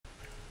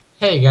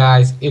Hey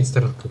guys, it's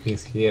the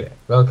Cookies here.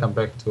 Welcome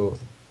back to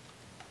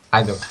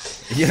I don't.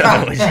 You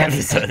don't know which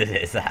episode it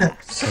is.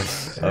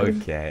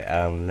 Okay,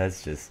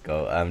 let's just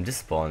go. Just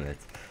spawn it.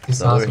 This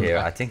So we're awesome here.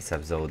 guy. I think it's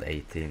episode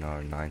 18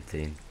 or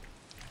 19,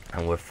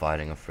 and we're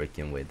fighting a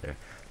freaking wither.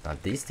 Now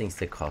these things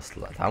they cost a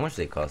lot. How much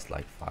they cost?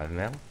 Like 5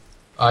 mil?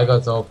 I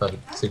got over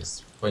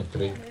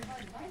 6.3.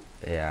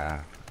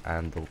 Yeah,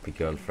 and the OP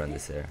girlfriend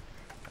is here.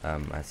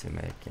 As you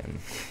may can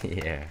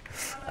hear.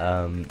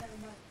 Um,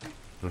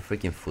 we're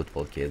freaking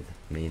football kid.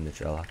 Me and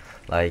Nutella.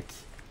 Like.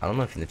 I don't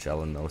know if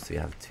Nutella knows we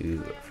have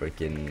 2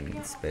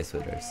 freaking space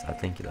withers. I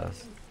think he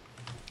does.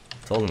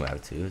 Told him we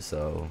have 2,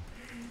 so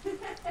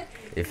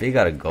if he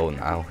gotta go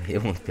now, he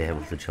won't be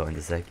able to join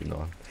the second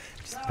one.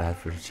 Just bad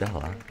for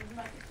Nutella.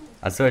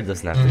 I swear he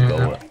doesn't have to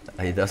go.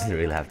 He doesn't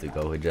really have to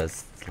go. He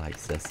just like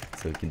says it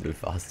so he can do it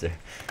faster.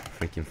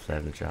 Freaking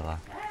flab Nutella.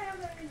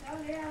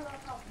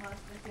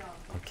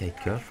 Okay,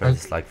 girlfriend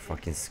is like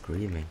fucking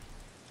screaming.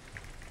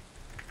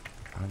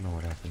 I don't know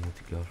what happened with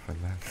the girlfriend,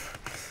 man.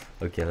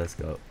 Okay, let's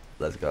go.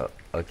 Let's go.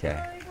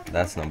 Okay,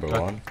 that's number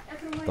 1.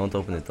 Don't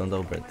open it. Don't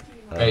open it.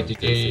 Hey,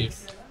 did you...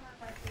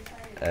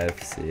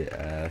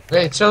 FCF.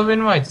 Wait, shall we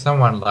invite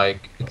someone?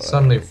 Like, it's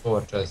only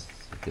 4 just...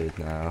 Do it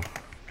now.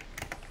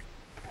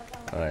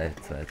 Wait.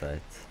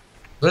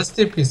 Let's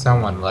TP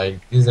someone, like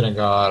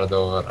Disregard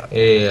or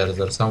Airs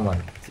or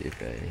someone.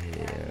 TP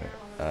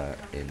here.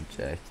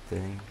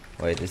 Injecting.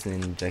 Wait, isn't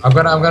it injecting? I'm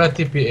gonna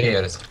TP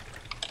Airs.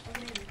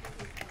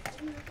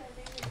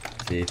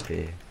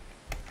 TP.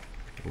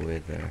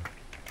 Wither.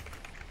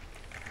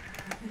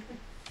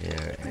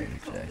 Here,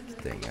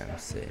 injecting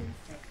MC.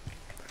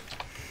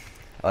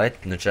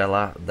 Alright,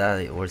 Nutella,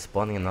 we're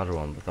spawning another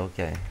one, but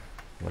okay.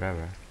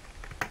 Whatever.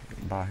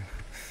 Bye.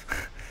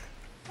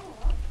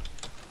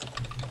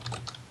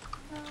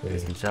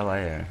 Is Nutella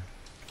here?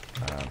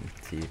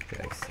 TP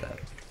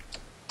accept.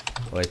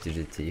 Wait, did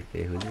you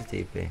TP? Who did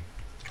you TP?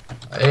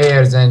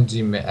 Airs and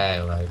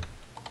Gmail, like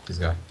this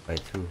guy.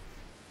 Wait, who?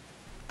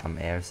 I'm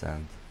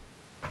Airsand.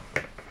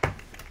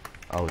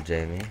 Oh,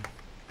 Jamie.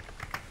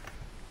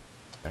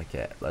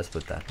 Okay, let's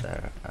put that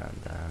there,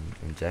 and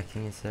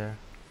injecting is there.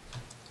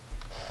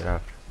 Get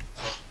up.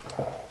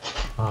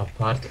 Ah,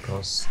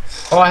 particles.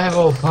 Oh, I have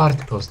all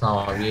particles now,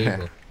 I'll be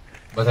able.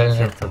 But I don't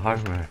have the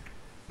armor.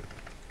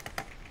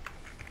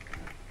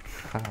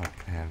 Oh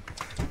damn.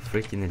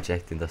 Freaking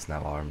injecting doesn't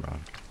have armor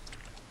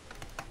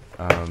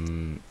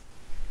on.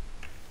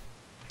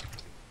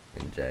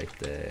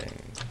 Injecting.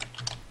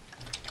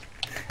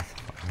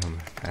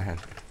 Armor, man.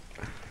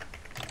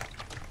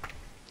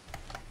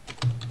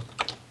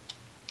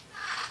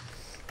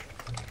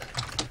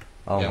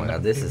 Oh Yeah, my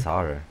god, this is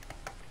harder.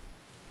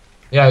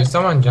 Yeah, if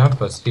someone jump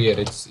us here,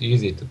 it's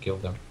easy to kill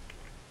them.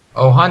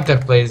 Oh, Hunter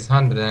plays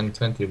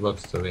 120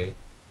 blocks away.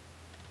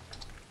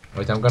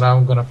 Wait, I'm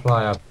gonna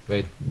fly up.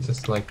 Wait,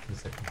 just like a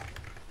second.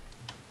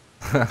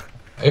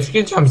 If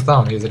he jumps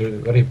down, he's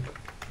rip.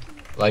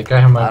 Like I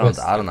have my best.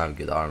 I don't have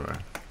good armor,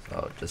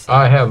 so just.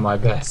 I have my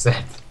best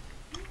set.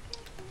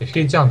 If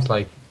he jumps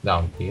like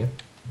down here,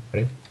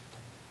 rip.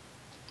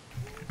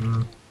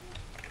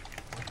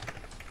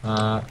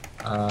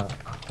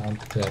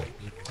 Hunter,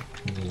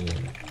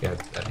 get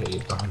a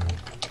hit on him.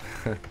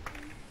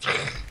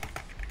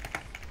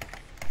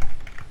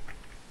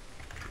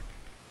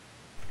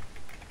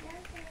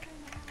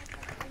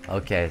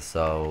 Okay,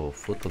 so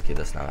football kid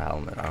doesn't have a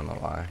helmet. I don't know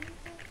why.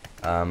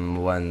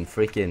 When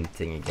freaking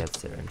thingy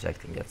gets there,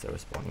 injecting gets there,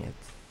 respawning it.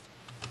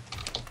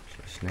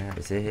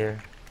 Is he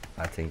here?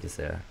 I think he's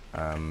there.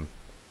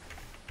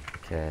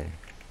 Okay,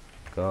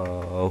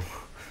 go.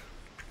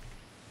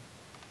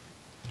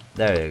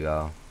 There you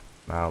go.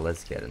 Now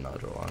let's get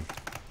another one.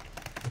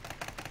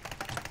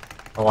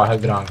 Oh, I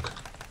have drunk.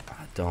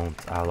 I don't.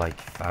 I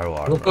like Pharaoh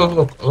armor.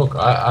 Look!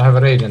 I have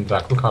a radiant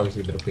drunk. Look how he's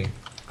dropping.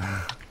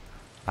 I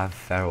have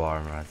Pharaoh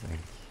armor, I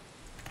think.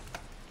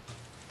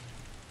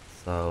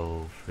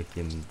 So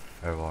freaking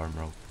Pharaoh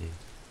armor OP.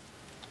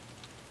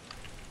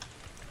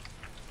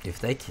 If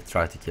they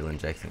try to kill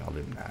injecting, I'll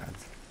be mad.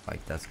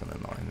 Like that's gonna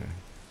annoy me.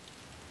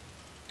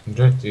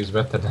 Inject is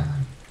better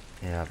than.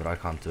 Yeah, but I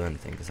can't do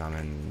anything because I'm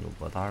in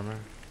what armor?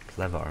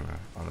 Clever armor.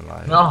 I'm in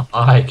like. No,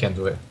 I can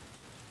do it.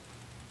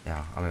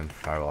 Yeah, I'm in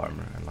Pharaoh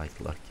armor and like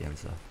lucky and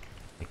stuff.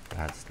 Like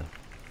bad stuff.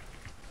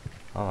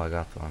 Oh, I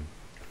got one.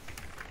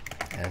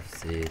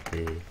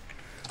 FCP.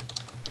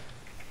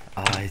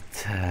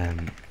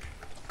 Item.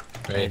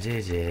 Wait.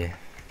 GG.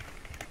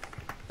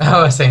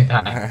 Oh, same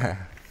time.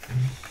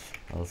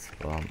 I'll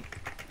spawn.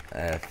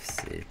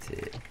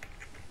 FCT.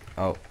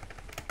 Oh.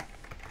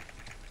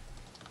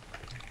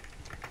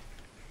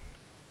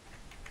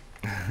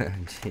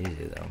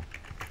 GG though.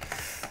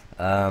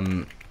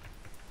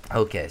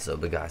 Okay, so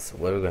but guys,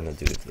 what we're gonna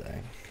do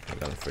today?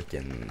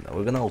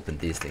 We're gonna open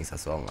these things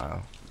as well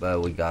now.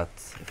 But we got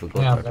if we go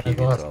to our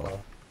PV12.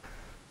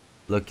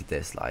 Look at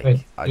this, like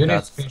Wait, I you need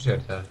got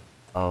screenshot.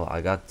 oh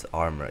I got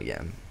armor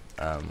again,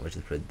 which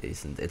is pretty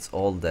decent. It's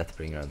all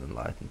Deathbringer and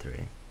Enlighten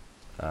 3,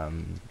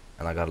 and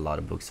I got a lot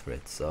of books for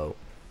it. So,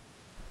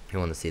 you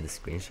want to see the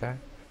screen share?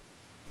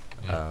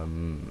 Yeah.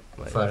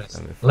 Wait, First.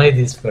 let me find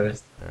Ladies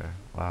first. there.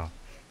 Wow.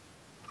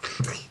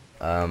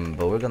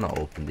 But we're gonna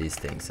open these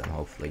things and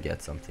hopefully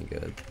get something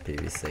good.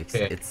 PV6.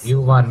 Okay. It's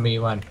You one, me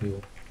one,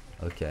 you.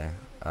 okay.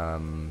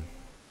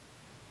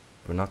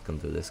 We're not gonna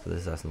do this because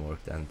this hasn't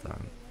worked any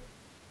time.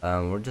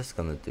 We're just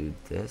gonna do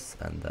this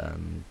and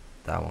then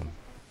that one.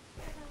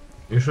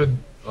 You should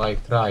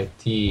like try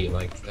tea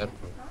like that.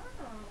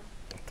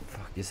 What the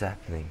fuck is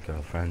happening,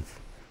 girlfriend?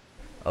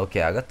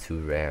 Okay, I got 2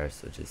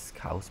 rares, which is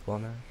cow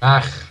spawner.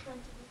 Ah.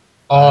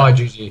 Oh,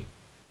 GG.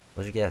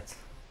 What'd you get?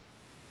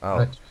 Oh,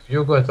 But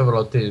you got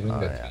overall tea.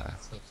 oh yeah.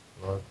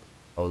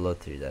 Oh,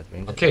 lottery that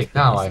ring. Okay,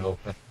 now I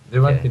open. Do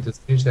you want me to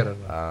screen share or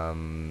not?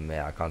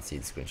 Yeah, I can't see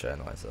the screenshot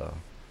anyway, so.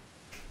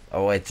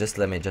 Oh wait, just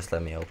let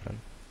me open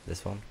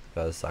this one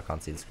because I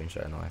can't see the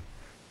screenshot anyway.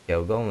 Okay,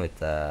 we're going with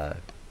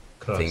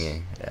Cross.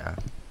 thingy. Yeah.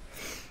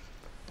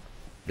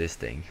 This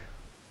thing.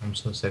 I'm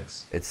so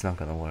sexy. It's not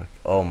gonna work.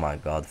 Oh my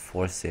god,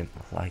 force him.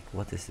 Like,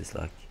 what is this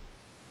like?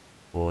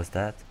 What was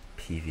that?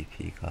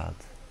 PvP god.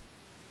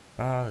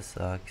 Oh, that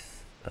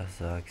sucks. That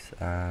sucks.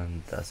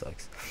 And that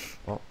sucks.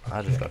 Well,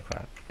 I just got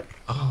crap.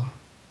 Oh.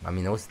 I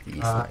mean, it was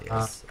decent, I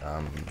guess.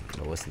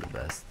 It wasn't the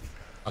best.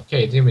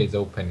 Okay, Jimmy is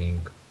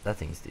opening. That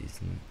thing's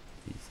decent.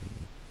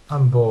 Decent.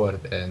 I'm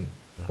bored and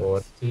Nice.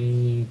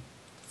 40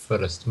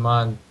 first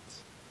month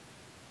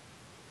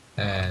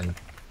and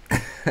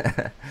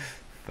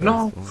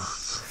no.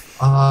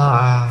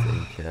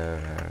 Take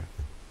care.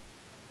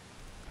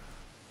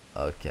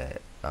 Okay,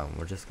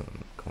 we're just gonna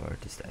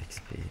convert this to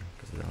XP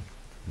because we're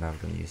not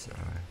gonna use it,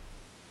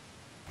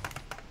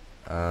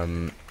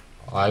 alright.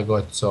 I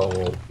got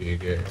so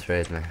big.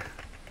 Trade me.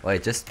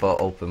 Wait, just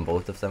open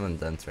both of them and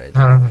then trade.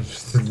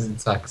 It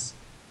sucks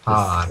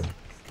hard.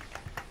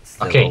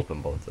 Still Okay.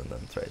 open both and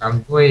then trade.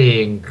 I'm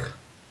doing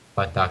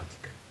by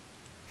tactic.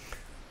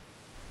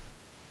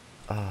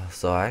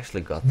 So I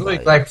actually got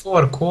Doing like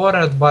 4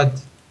 corners,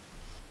 but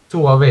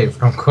 2 away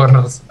from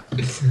corners.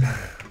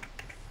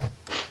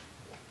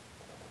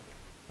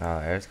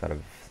 Air's got a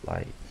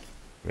like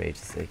rage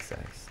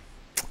 6x.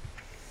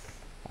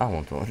 I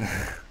want one.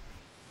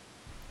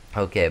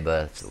 Okay,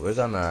 but we're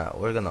gonna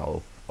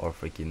or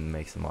freaking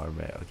make some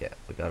armor. Okay,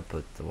 we gotta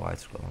put the white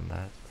scroll on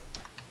that.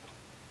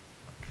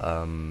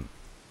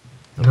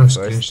 The No first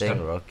thing,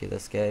 screenshot. rocket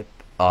escape.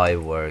 I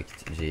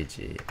worked.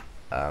 GG.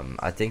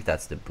 I think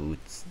that's the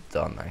boots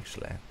done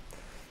actually.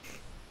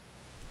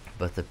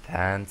 But the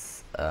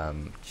pants,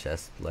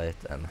 chest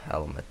plate, and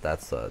helmet.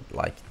 That's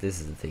like this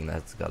is the thing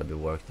that's gotta be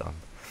worked on.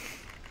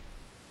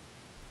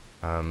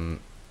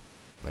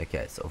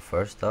 Okay, so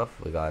first off,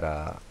 we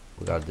gotta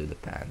do the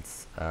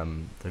pants.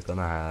 They're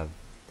gonna have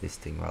this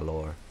thing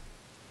Valor.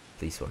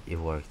 Please work. It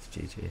worked.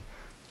 GG.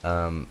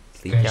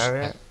 Fleet Yes.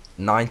 carrier,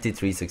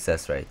 93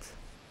 success rate.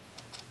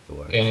 It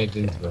worked. And it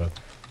didn't yeah, work.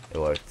 it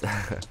worked.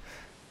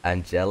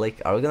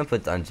 Angelic. Are we gonna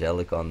put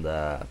angelic on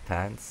the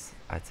pants?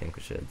 I think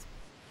we should.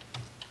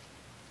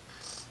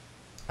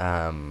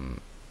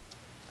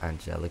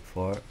 Angelic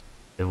 4.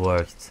 It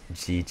worked.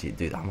 GG.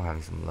 Dude, I'm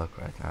having some luck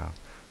right now.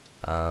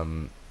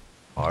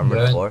 Armor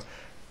Right. 4.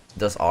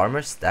 Does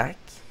armor stack?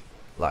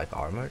 Like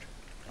armored?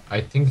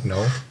 I think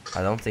no.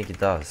 I don't think it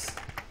does.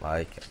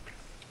 Like,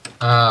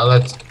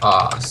 Let's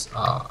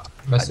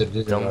message I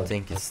this don't out.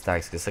 think it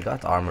stacks because I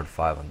got armored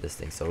 5 on this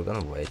thing, so we're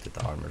gonna wait with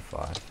the armored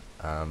 5.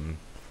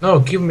 No,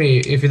 give me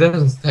if it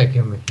doesn't stack,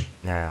 give me.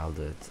 Yeah, I'll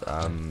do it.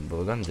 But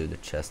we're gonna do the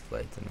chest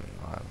plate in a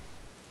while.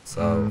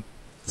 So,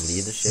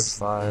 leadership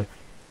 5,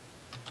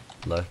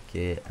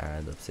 lucky,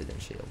 and obsidian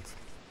shield.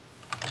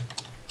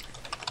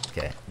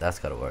 Okay, that's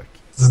gotta work.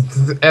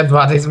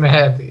 Edward is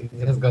mad. He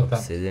has got that.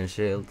 Obsidian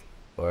shield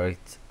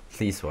worked.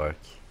 Please work.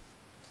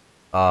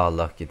 Oh,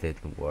 lucky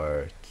didn't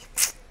work.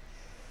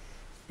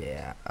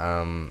 Yeah.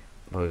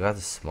 But we got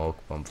the smoke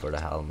bomb for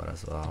the helmet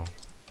as well.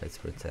 It's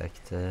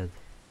protected.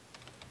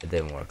 It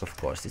didn't work, of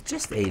course. It's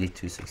just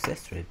 82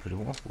 success rate, but it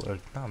won't work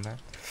now, man.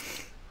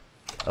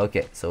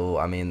 Okay, so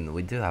I mean,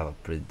 we do have a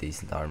pretty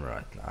decent armor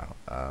right now.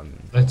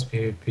 Let's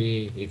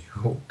PvP if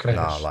you crash.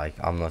 No, like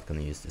I'm not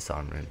gonna use this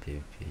armor in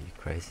PvP. You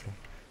crazy?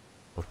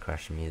 Will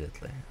crash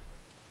immediately.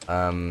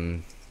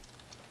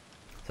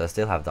 So I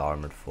still have the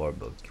armored 4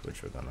 book,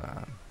 which we're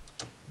gonna.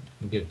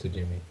 Give to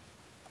Jimmy.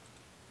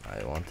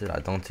 I want it. I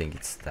don't think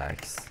it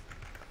stacks.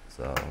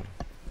 So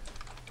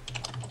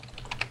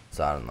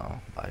I don't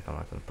know. Like I'm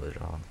not gonna put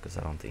it on because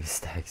I don't think it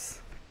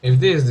stacks. If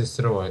this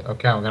destroy,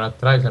 okay, I'm gonna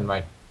try it on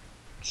my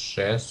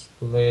chest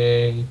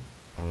plate.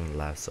 I'm gonna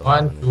laugh so 1,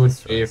 hard when 2, it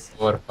 3, destroys.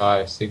 4,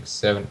 5, 6,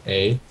 7,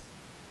 8.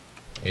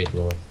 8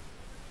 lord.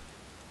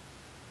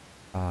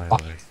 Oh, it Oh.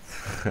 worked.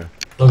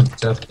 Look,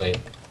 chest plate.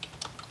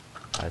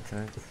 I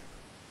think.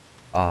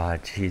 Oh,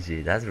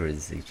 GG. That's a really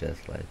sick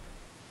chest plate.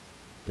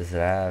 Does it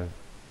have?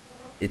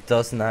 It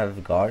doesn't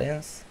have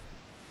guardians.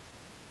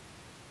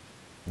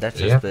 That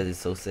chest Yeah. plate is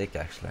so sick,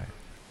 actually.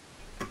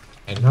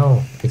 I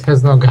know, it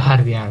has no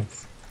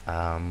guardians.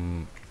 I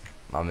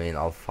mean,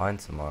 I'll find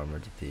some armor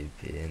to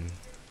PvP in.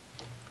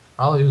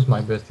 I'll use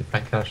my best. If I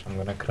crash, I'm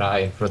gonna cry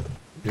in front of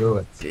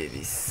you.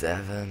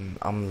 PV7.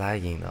 I'm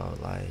lagging though,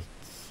 like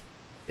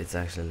it's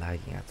actually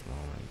lagging at the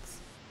moment.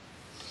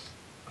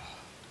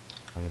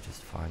 Let me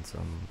just find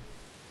some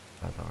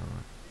bad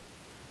armor.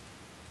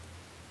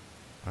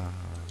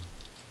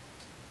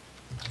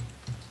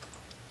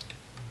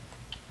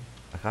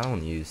 I kind of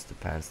want to use the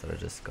pants that I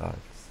just got,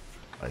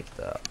 like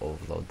the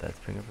overload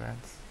Deathbringer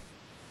pants.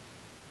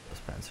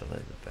 Those pants are a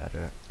little bit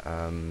better.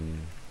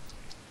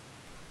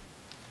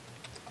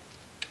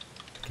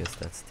 Guess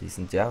that's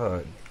decent. Do you have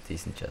a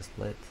decent chest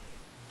plate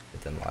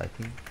with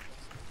enlighten?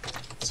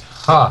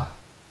 Ha!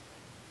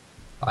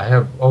 I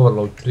have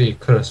Overload 3,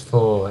 Curse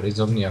 4,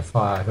 Insomnia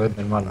 5, No, 101%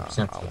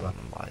 I want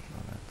enlighten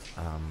on it.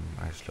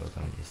 Actually, we're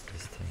gonna use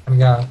this thing. Oh my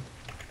god.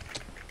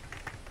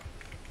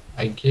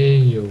 I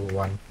gave you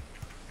one.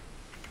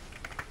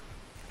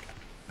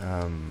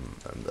 And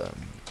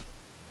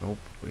nope,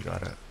 we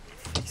gotta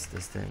fix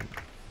this thing.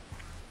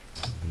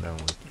 And then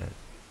we get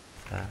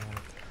that.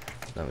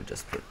 Then we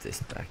just put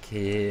this back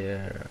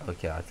here.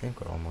 Okay, I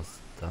think we're almost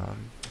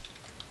done.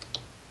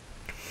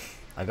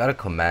 I got a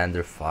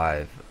Commander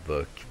 5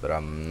 book, but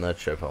I'm not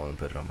sure if I want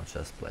to put it on my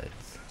chest plate.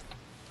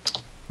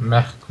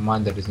 Mech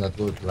Commander is not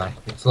good, like,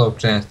 it's low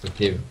chance to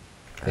kill.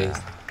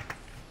 Taste.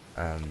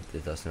 And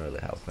it doesn't really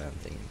help me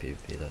anything in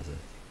PvP, does it?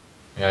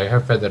 Yeah, you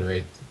have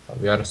featherweight.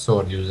 We are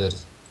sword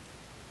users.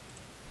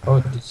 Oh,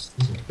 this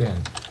is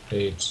again.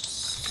 Page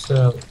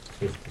sell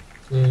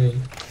 50k.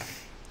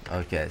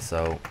 Okay,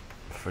 so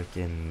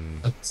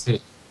freaking. Let's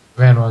see.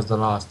 When was the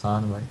last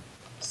time? Like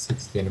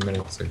 16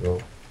 minutes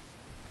ago.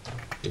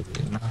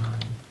 59,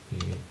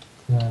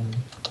 10.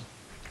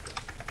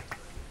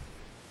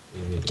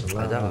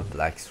 I don't have a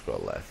black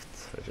scroll left.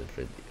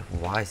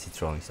 Why is he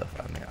throwing stuff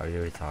at me? Are you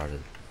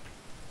retarded?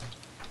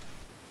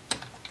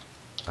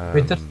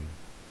 Wait,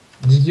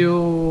 did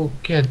you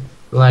get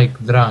like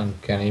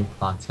drunk and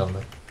implant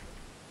somewhere?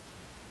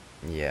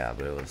 Yeah,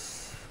 but it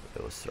was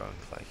drunk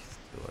like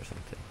 2 or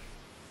something.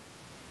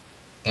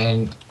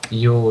 And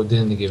you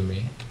didn't give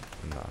me.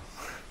 No.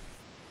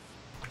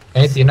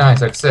 89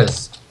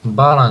 success.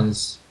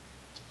 Balance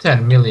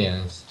 10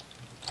 millions.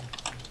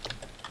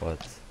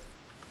 What?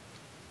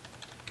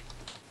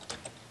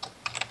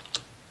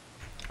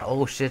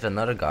 Oh shit!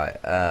 Another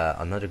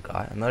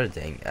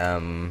thing.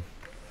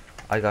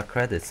 I got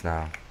credits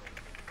now.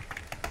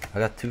 I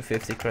got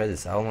 250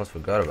 credits. I almost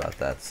forgot about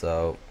that.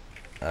 So,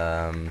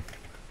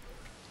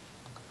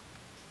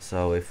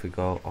 so if we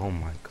go, oh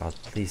my god,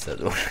 please I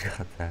don't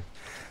forget that.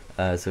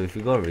 So if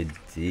we go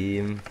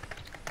redeem,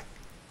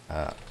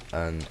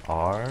 an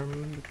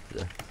armed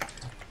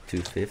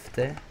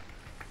 250.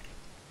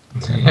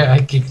 Yeah, I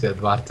kicked that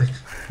button.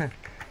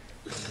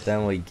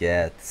 Then we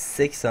get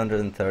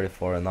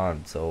 634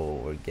 unarmed, so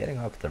we're getting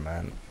up there,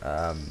 man.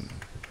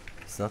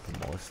 It's not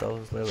the most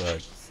obviously,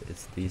 but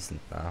it's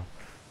decent now.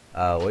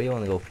 Where do you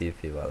want to go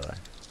PvP, by the way?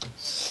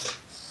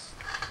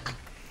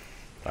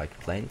 Like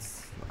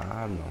planes?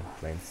 I don't know,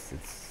 planes,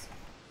 it's...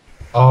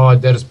 Oh,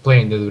 there's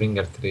plane the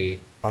Ringer 3.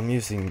 I'm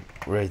using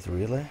Raid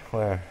Relay?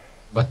 Where?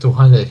 But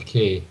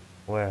 200k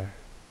Where?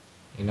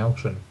 in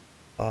auction.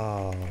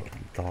 Oh,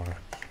 dark.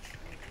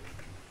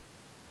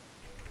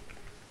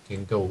 You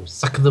can go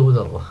suck the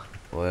doodle.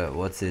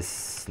 What's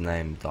his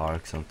name?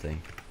 Dark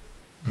something?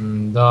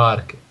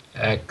 Dark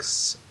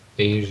X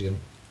Asian.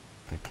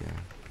 Okay.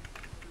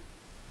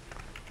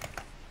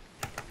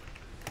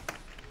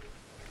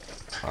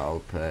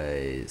 I'll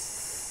pay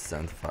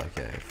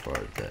 75k for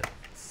the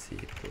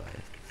seat plate.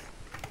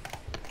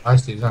 I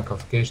see it's not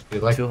complication.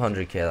 Like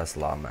 200k, that's a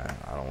lot, man.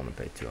 I don't want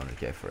to pay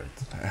 200k for it.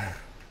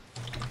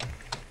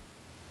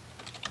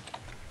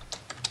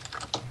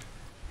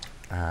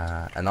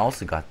 And I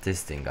also got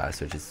this thing, guys,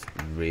 which is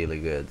really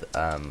good.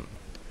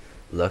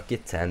 Lucky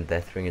 10,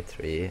 Deathbringer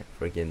 3,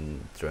 freaking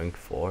Drunk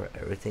 4,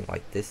 everything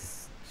like this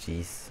is,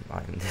 jeez,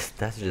 man,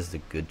 that's just a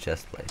good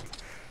chest plate.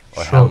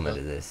 Or helmet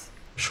it is.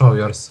 Show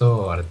your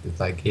sword, it's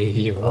like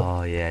you.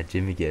 Oh yeah,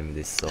 Jimmy gave me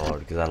this sword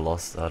because I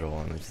lost the other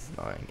one, which is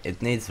annoying.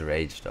 It needs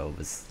rage though,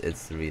 but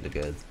it's really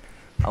good.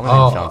 How many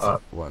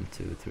enchants? 1,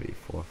 2, 3,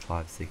 4,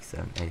 5, 6,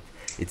 7, 8.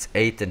 It's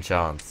 8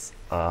 enchants.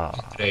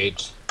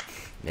 Rage.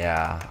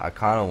 Yeah, I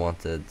kind of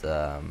wanted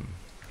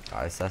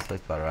I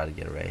suspect, but I'd rather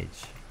get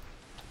rage.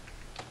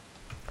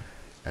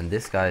 And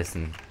this guy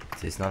isn't,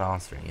 he's not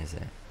answering, is he?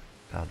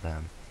 God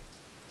damn.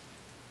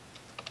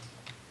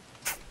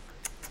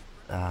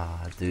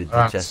 Dude,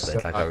 the chest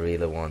plate, like I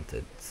really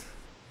wanted.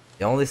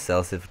 He only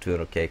sells it for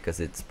 200k because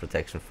it's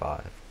protection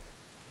 5.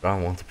 But I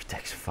don't want the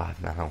protection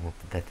 5, man. I want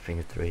the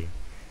Deathbringer 3.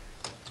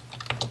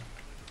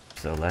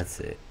 So let's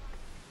see.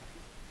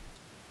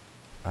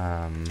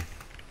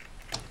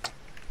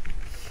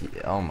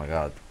 Oh my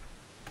god.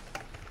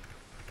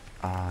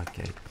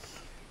 Okay.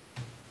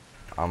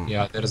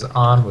 Yeah, there's an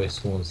envoy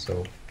soon,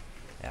 so.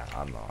 Yeah,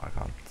 I know. I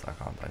can't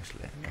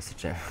actually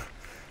message him.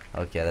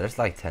 Okay, there's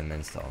like 10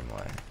 minutes on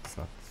my. It's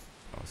not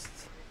most.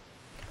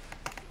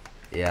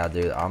 Yeah,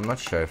 dude, I'm not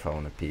sure if I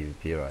want to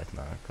PvP right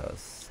now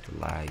because the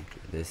lag.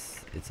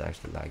 It's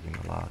actually lagging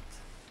a lot.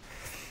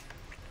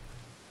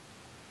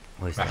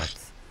 What is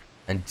that?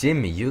 And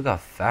Jimmy, you got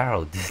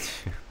Pharaoh, did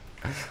you?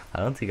 I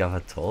don't think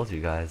I've told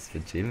you guys,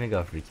 but Jimmy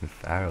got freaking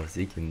pharaohs.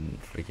 He can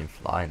freaking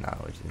fly now,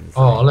 which is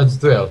Oh, insane. let's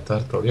duel,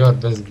 Turtle. Your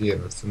best gear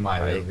versus my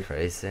Are will you be.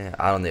 crazy?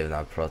 I don't even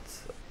have prot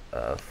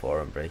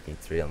 4 and breaking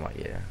 3 on my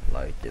gear.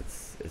 Like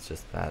it's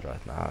just bad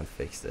right now. I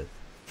fixed it.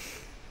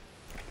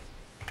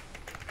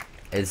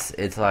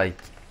 It's like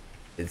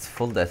it's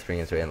full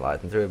Deathbringer 3 and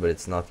Lightning 3, but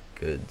it's not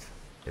good,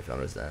 if you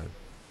understand.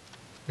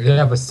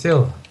 Yeah, but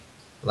still,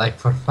 like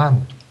for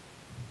fun,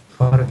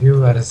 for 2,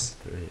 viewers.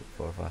 3,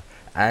 4, 5.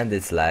 And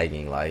it's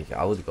lagging. Like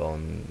I would go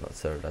on a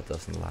server that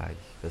doesn't lag,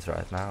 because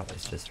right now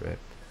it's just ripped.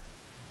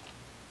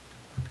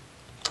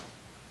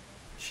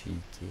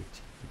 Cheeky,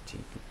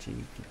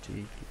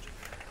 cheeky.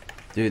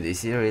 Dude,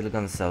 is he really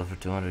gonna sell for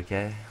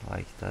 200k?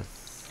 Like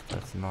that's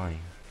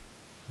annoying.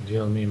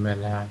 Deal me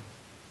melee.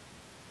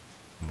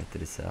 What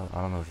did he sell?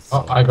 I don't know if it's Oh,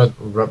 sold. I got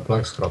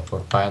Black Scrap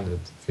for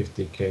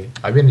 550k.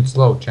 I mean, it's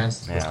low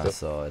chances, but Yeah, I still.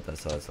 saw it. I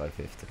saw it's like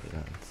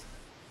 50%.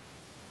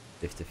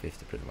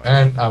 50-50 pretty much.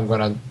 And I'm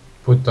gonna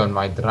put on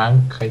my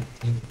drunk, I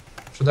think.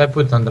 Should I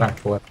put on drunk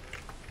for?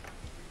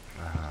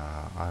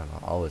 I don't know.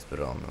 I always put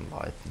it on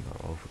Enlightened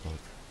or Overload.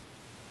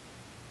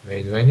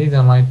 Wait, do I need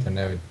a light and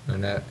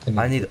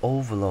I need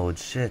Overload.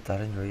 Shit, I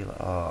didn't realize.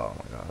 Oh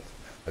my god.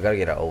 I gotta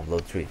get an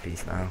Overload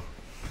 3-piece now.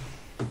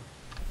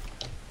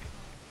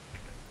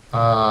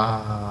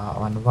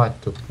 On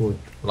what to put?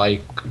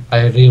 Like,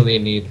 I really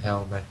need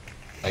helmet.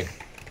 Like,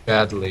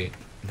 badly.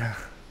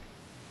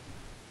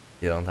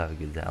 You don't have a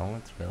good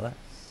helmet, really?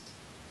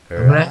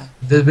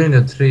 They bring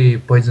the 3,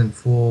 poison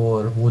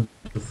 4, wood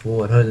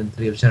 4, hurt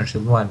 3, obsession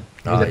shield 1.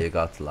 Oh, you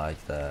got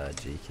like the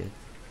G kit.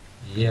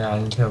 Yeah, I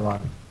didn't have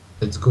one.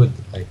 That's good.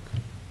 Like,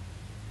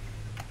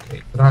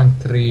 okay, rank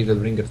 3, the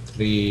bringer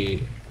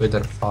 3,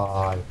 wither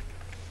 5.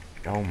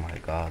 Oh my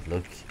god,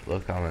 look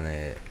how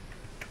many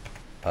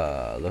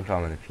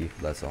people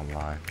that's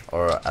online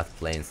or at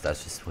planes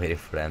that's just waiting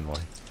for envoy.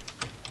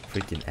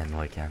 Freaking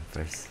envoy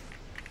campers.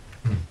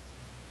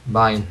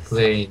 Bind Just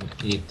plane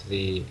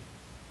E3.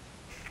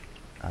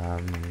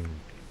 um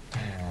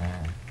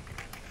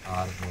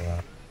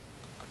Armor.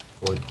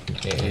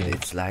 14.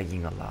 it's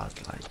lagging a lot,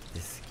 like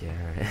this is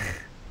scary.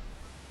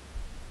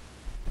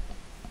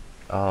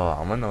 Oh,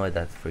 I'm annoyed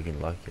that freaking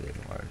lucky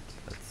didn't work.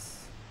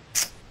 That's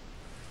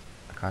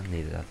I can't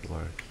need that to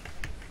work.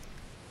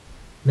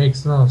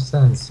 Makes no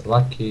sense.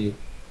 Lucky.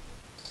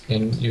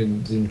 And you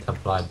didn't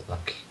apply the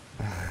lucky.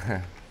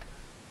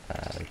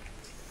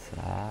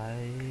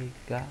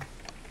 Taiga,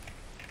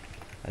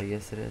 I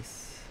guess it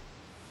is.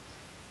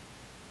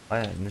 Oh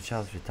yeah,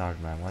 Nuchal's retarded,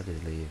 man. Why did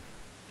he leave?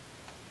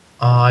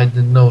 I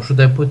don't know. Should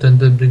I put on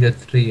the brigade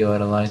 3 or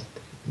a light?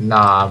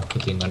 Nah, I'm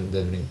putting on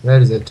the brigade. Where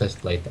is the chest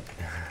plate?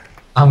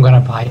 I'm gonna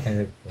buy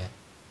it. Yeah.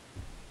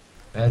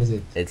 Where is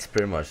it? It's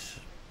pretty much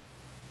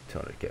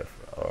 200k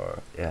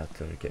or yeah,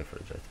 200k for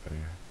the jet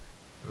premier.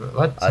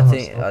 What?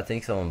 I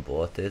think someone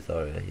bought it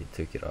or he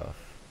took it off.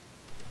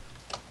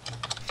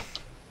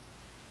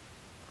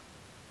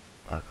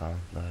 I can't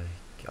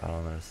I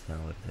don't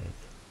understand what it is.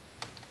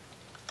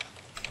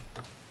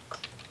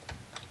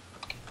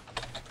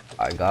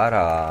 I got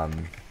I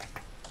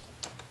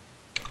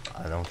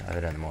don't have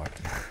it anymore.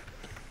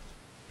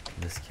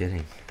 Just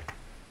kidding.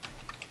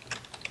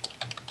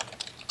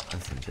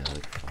 That's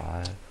angelic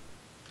 5.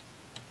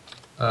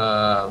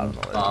 I don't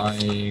know what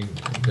it is. Buying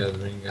the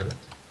ringer.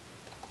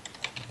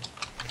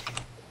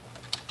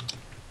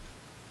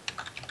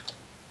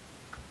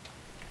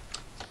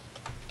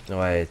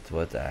 Wait,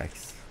 what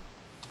axe?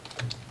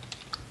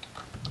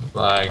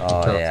 Like,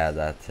 Oh yeah,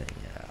 that thing,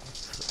 yeah.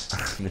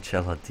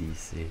 Michela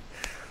DC.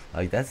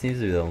 Like that seems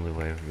to be the only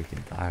way we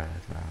can die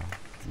right now.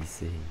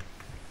 DC.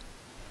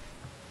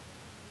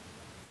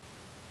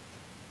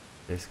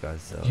 This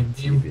guy's so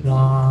TBD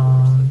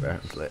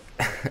apparently.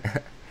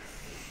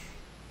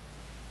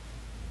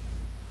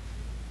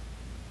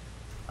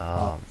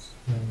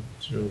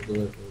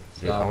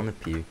 Dude, I want a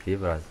PvP,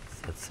 but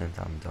at the same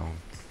time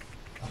don't.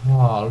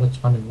 Oh, let's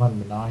run in 1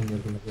 minute. You're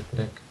gonna get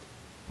wrecked.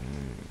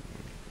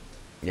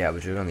 Yeah,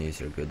 but you're gonna use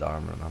your good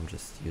armor, and I'm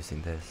just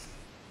using this.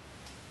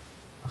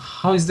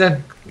 How is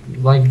that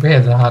like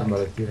bad armor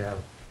that you have?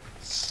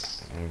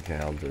 Okay,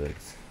 I'll do it.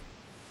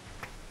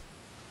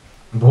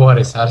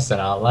 Boris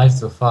Arsenal,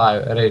 Life of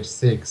 5, Rage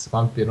 6,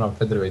 Vampire 1,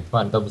 Featherweight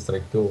 1, Double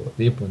Strike 2,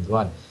 Deep Wound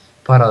 1,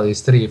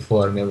 Paralyze 3,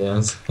 4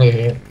 millions.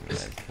 Wait,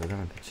 we're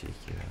gonna be cheeky,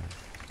 right?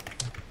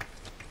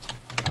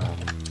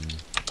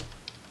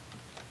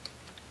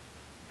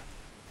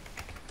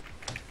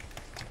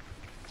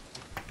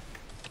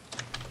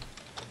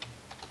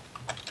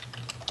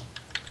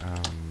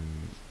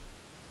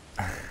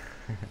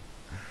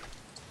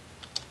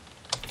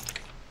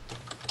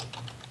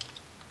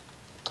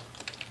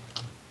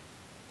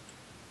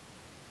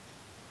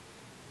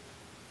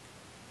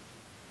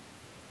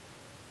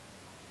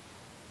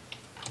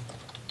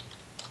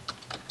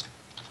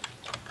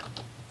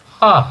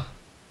 Ha!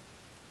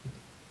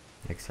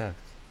 Except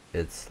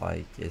it's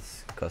like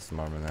it's custom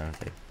armor and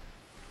everything.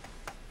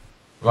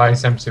 Why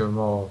is MC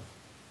more?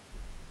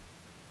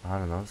 I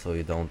don't know, so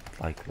you don't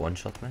like one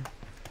shot me?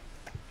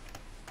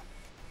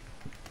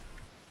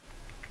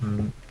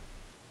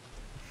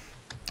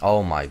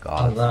 Oh my I'm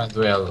god. gonna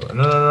dwell. No,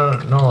 no,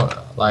 no, no.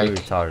 You're Like,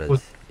 retarded.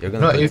 put, You're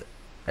gonna no, put if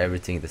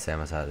everything the same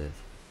as I did.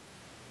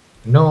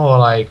 no,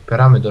 like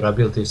pyramid or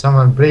ability. If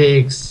someone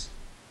breaks,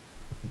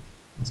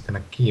 it's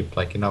gonna keep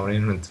like in our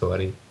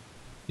inventory.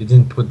 You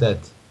didn't put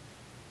that.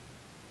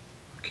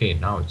 Okay,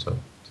 now it's all.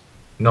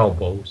 No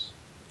bows.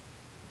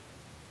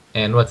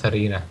 And what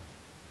arena?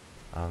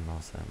 I don't know,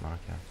 Sam.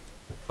 Okay.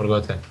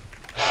 Forgotten.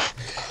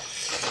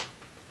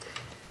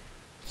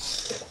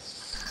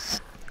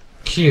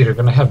 Here, you're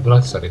gonna have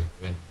blood sorry.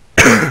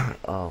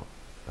 Oh,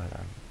 but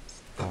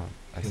spawn.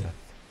 Accept.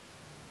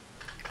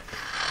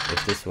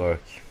 If this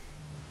work,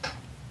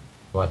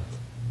 What?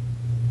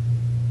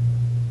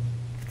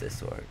 if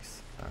this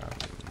works,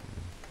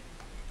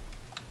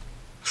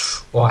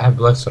 Oh, I have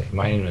blood sword in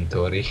my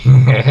inventory.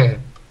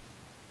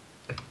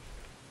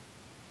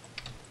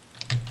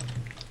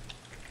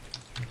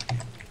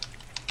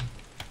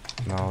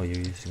 no, you're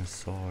using a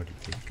sword,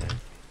 you dickhead.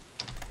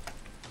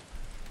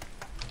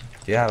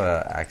 Do you have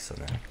an axe on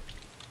there?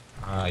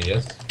 Ah,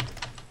 yes.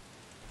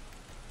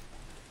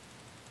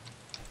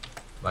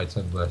 But it's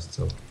not blessed,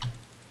 so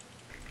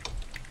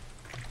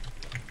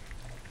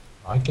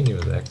I can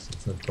use X.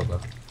 It's not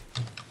problem.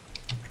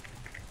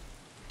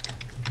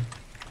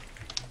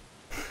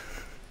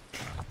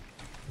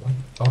 What?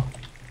 Oh.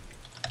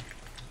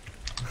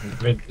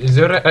 Wait, is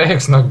your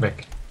X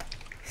knockback?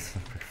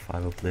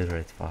 5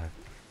 obliterate 5.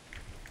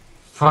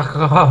 Fuck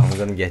off! I'm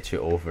gonna get you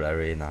over the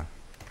arena.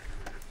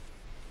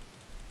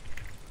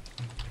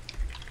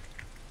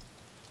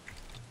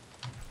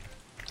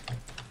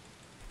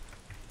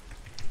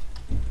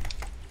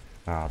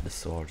 Ah, the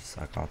swords,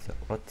 I can't say.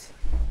 What?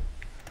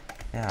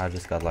 Yeah, I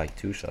just got like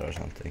 2 shot or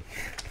something.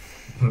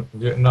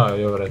 No,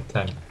 you were at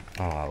 10.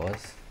 Oh, I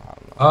was? I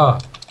don't know. Oh!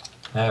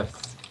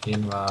 F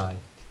in my.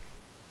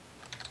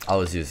 I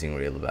was using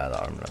real bad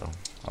armor though.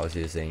 I was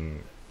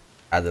using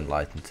Add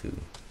Enlighten 2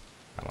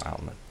 on my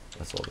helmet.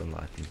 That's all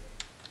Enlighten.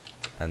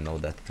 And no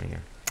Deathbringer.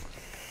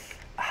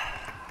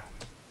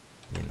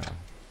 You know.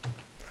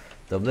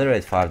 The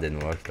Obliterate 5 didn't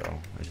work though,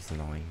 which is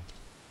annoying.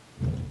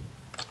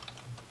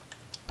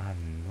 I have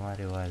no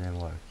idea why it didn't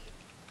work.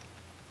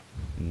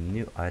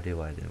 No idea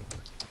why it didn't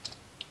work.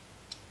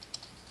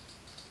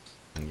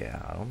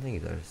 Yeah, I don't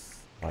think there's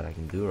what I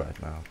can do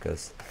right now,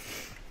 because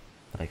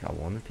like I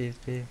want a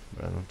PvP,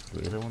 but I don't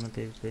really want a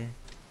PvP.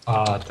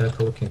 Ah, that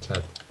looking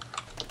chat.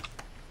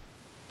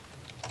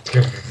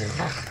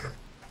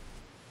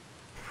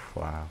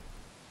 Wow.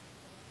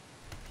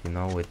 You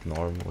know,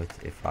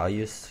 with if I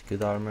use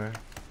good armor,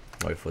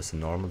 or if it was a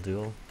normal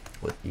duel,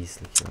 would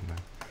easily kill me.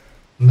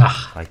 Nah,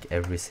 Like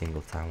every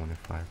single time when I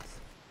fight.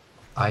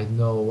 I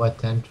know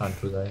what entrant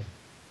today.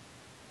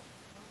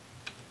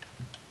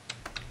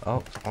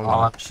 Oh, oh no,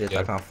 Ah, shit, yeah.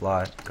 I can't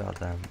fly. God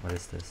damn, what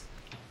is this?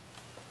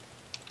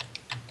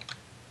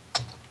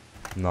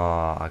 No,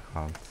 I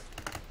can't.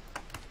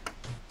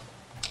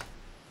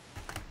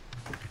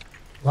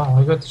 Wow,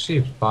 I got the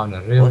sheep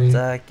spawner, really? What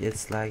the heck?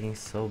 It's lagging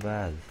so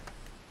bad.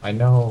 I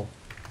know.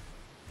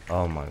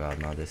 Oh my god,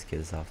 now this kid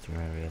is after me,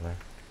 really.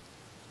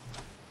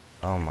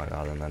 Oh my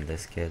god, and then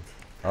this kid.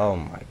 Oh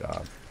my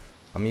god.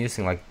 I'm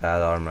using like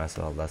bad armor as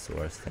well, that's the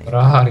worst thing. Where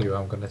are you?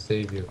 I'm gonna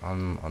save you.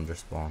 I'm under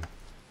spawn.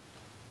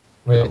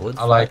 Wait, would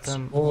I like fight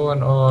them.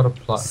 spawn or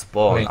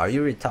Spawn, wait. are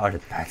you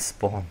retarded, man?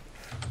 Spawn.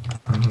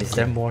 Is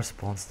there more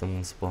spawns than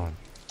one spawn?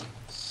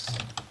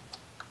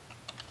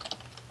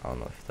 I don't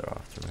know if they're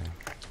after me.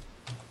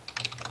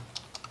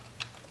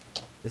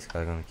 This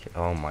guy gonna kill.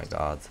 Oh my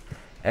god.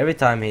 Every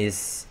time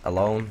he's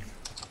alone,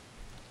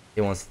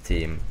 he wants to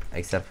team.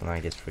 Except when I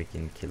get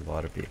freaking killed by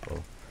other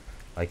people.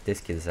 Like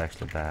this kid is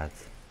actually bad.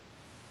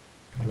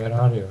 Where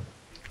are you?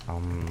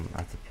 I'm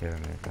at the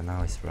pyramid and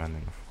now he's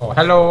running. Oh,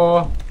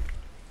 hello!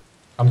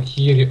 I'm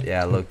here.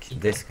 Yeah, look,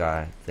 this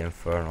guy, the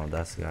Inferno,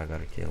 that's the guy I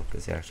gotta kill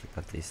because he actually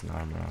got decent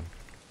armor on.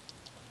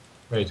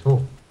 Wait,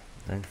 who?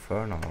 The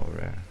Inferno over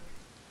there.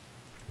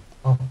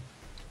 Oh,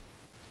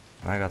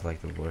 I got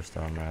like the worst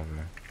armor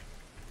ever.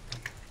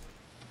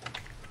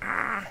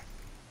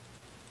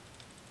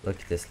 Look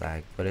at this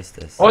lag. What is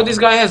this? oh, this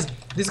guy has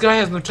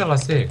Nutella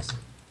 6.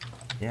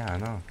 Yeah, I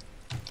know.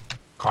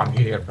 Come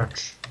here,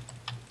 bitch.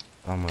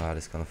 Oh my god,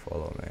 it's gonna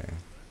follow me.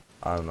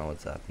 I don't know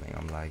what's happening.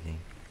 I'm lagging.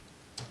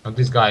 Oh,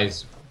 this guy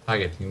is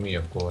targeting me,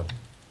 of course.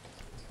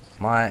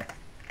 My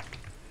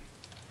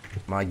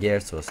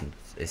gears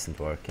isn't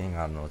working.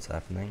 I don't know what's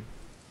happening.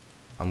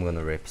 I'm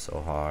gonna rip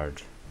so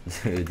hard.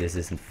 Dude, this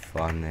isn't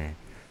funny.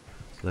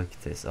 Look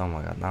at this. Oh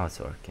my god, now it's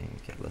working.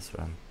 Okay, let's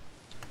run.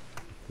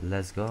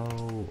 Let's go.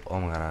 Oh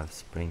my god, I have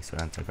springs or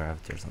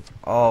anti-gravity or something.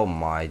 Oh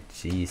my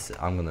jeez,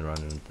 I'm gonna run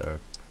in the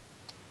dirt.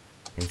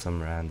 In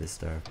some randy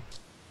dirt.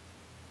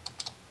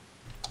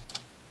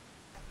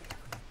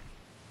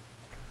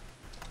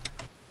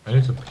 I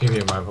need to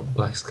PV my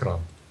black scrub.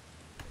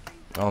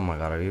 Oh my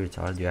god, are you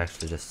retarded? You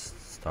actually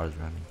just started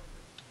running.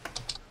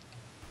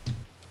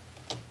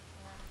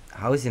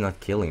 How is he not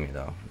killing me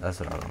though? That's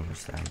what I don't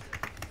understand.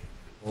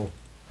 Oh.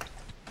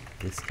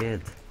 This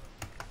kid.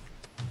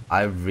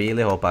 I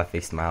really hope I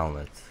fixed my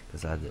helmet,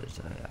 because I did,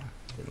 yeah,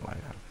 didn't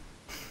like that.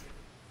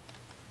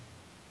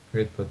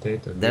 With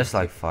potato. There's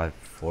like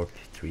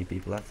 3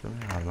 people left in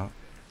there. I don't know.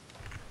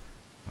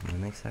 How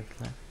many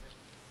exactly?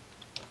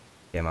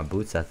 Yeah, my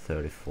boots at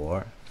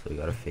 34, so we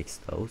gotta fix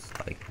those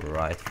like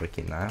right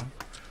freaking now.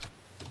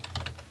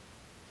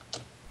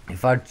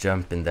 If I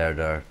jump in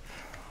there,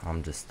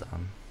 I'm just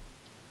done.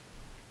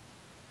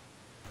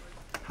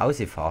 How is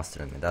he faster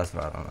than me? That's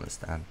what I don't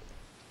understand.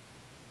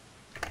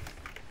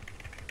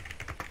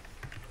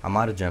 I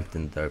might have jumped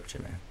in the derp,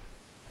 Jimmy,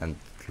 and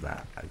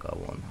I got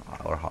 1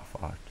 or half a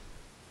heart.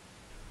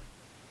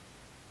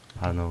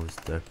 I don't know whose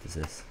derp this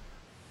is.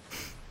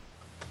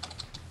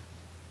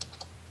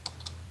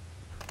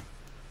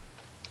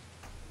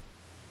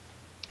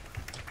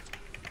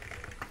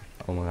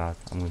 Oh my god,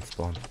 I'm gonna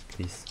spawn.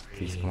 Please,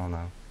 please come on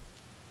now.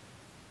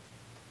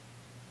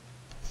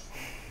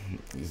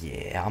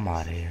 Yeah, I'm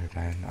out of here,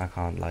 man. I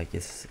can't, like,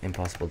 it's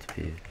impossible to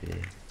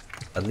PvP.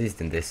 At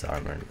least in this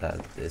armor,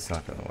 that it's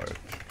not gonna work.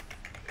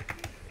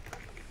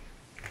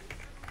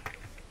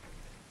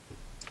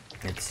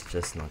 It's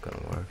just not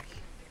gonna work.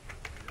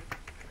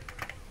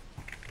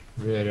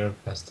 Very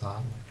fast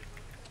armor.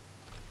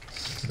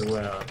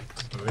 Duel.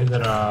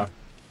 Whether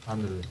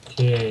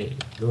 100k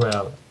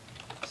duel.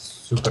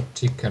 Super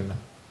chicken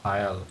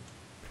Heil.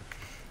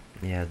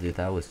 Yeah, dude,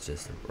 that was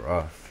just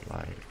rough.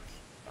 Like,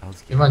 I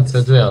was You want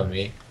to duel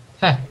me?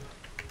 Heh.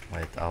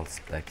 Wait, I'll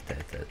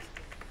spectate it.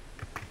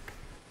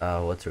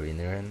 What's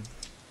arena you're in?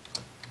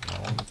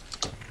 Oh.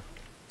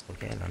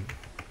 Okay then.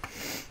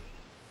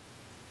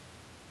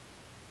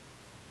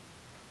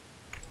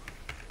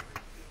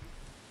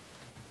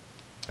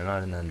 You're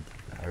not in an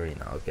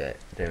arena, okay.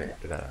 Damn it,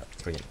 I gotta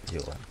bring you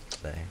one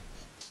today.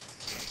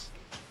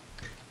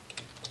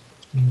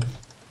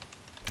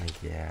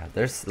 Like, yeah,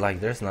 there's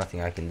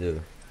nothing I can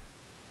do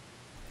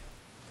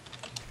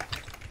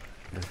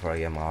before I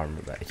get my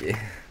armor back.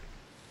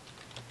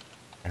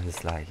 And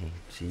it's lagging.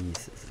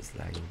 Jesus, it's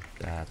lagging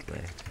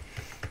badly.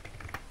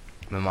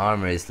 My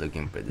armor is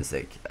looking pretty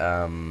sick.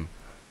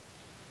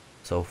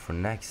 So for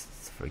next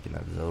freaking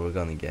episode, we're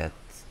gonna get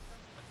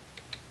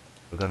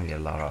a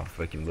lot of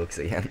freaking books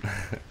again.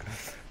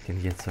 Gonna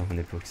get so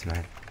many books,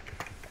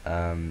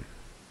 man.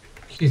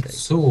 It's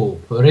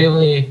soup,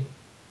 really?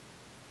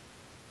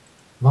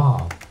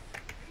 Wow.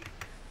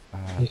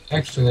 He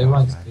actually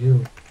wants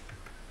you.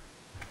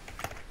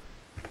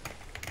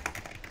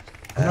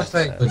 I'm not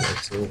very good at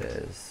soup.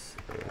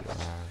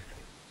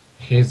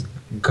 He's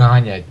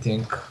gone, I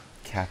think.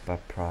 Kappa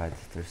Pride.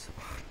 There's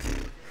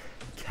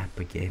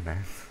Kappa gay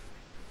man.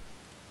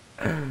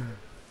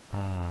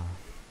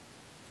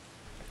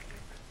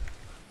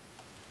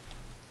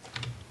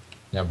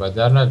 Yeah, but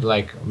they're not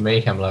like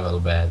mayhem level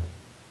bad.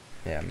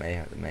 Yeah,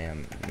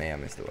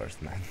 mayhem is the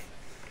worst, man.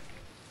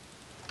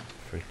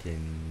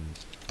 Freaking,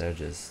 they're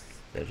just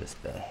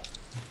bad.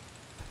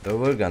 But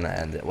we're gonna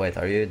end it. Wait,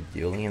 are you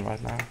dueling him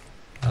right now?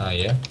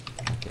 Yeah.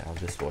 Okay, I'll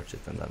just watch it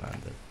and then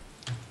end it.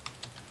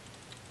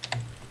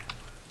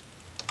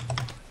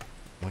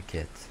 What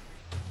kit?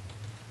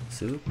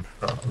 Soup?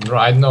 Bro,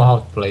 I know how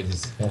to play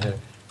this.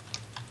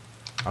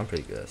 I'm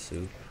pretty good at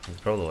soup. It's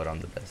probably what I'm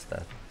the best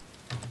at.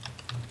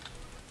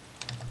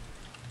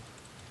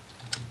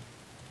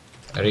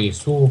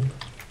 Soup.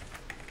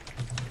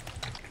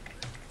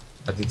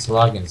 But it's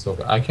lagging, so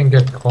I can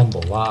get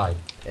combo. Why?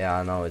 Yeah,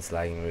 I know it's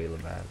lagging really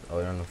bad. Oh,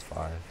 you're on a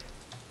 5.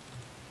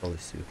 Holy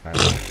soup, man.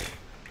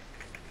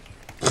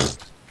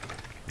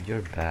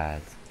 You're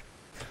bad.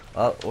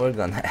 Well, we're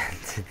gonna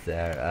end it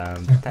there.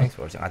 Thanks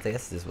for watching. I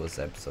guess this was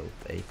episode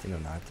 18 or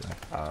 19.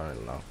 I don't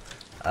really know.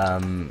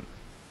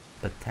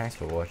 But thanks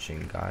for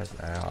watching, guys,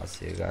 and I'll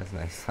see you guys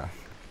next time.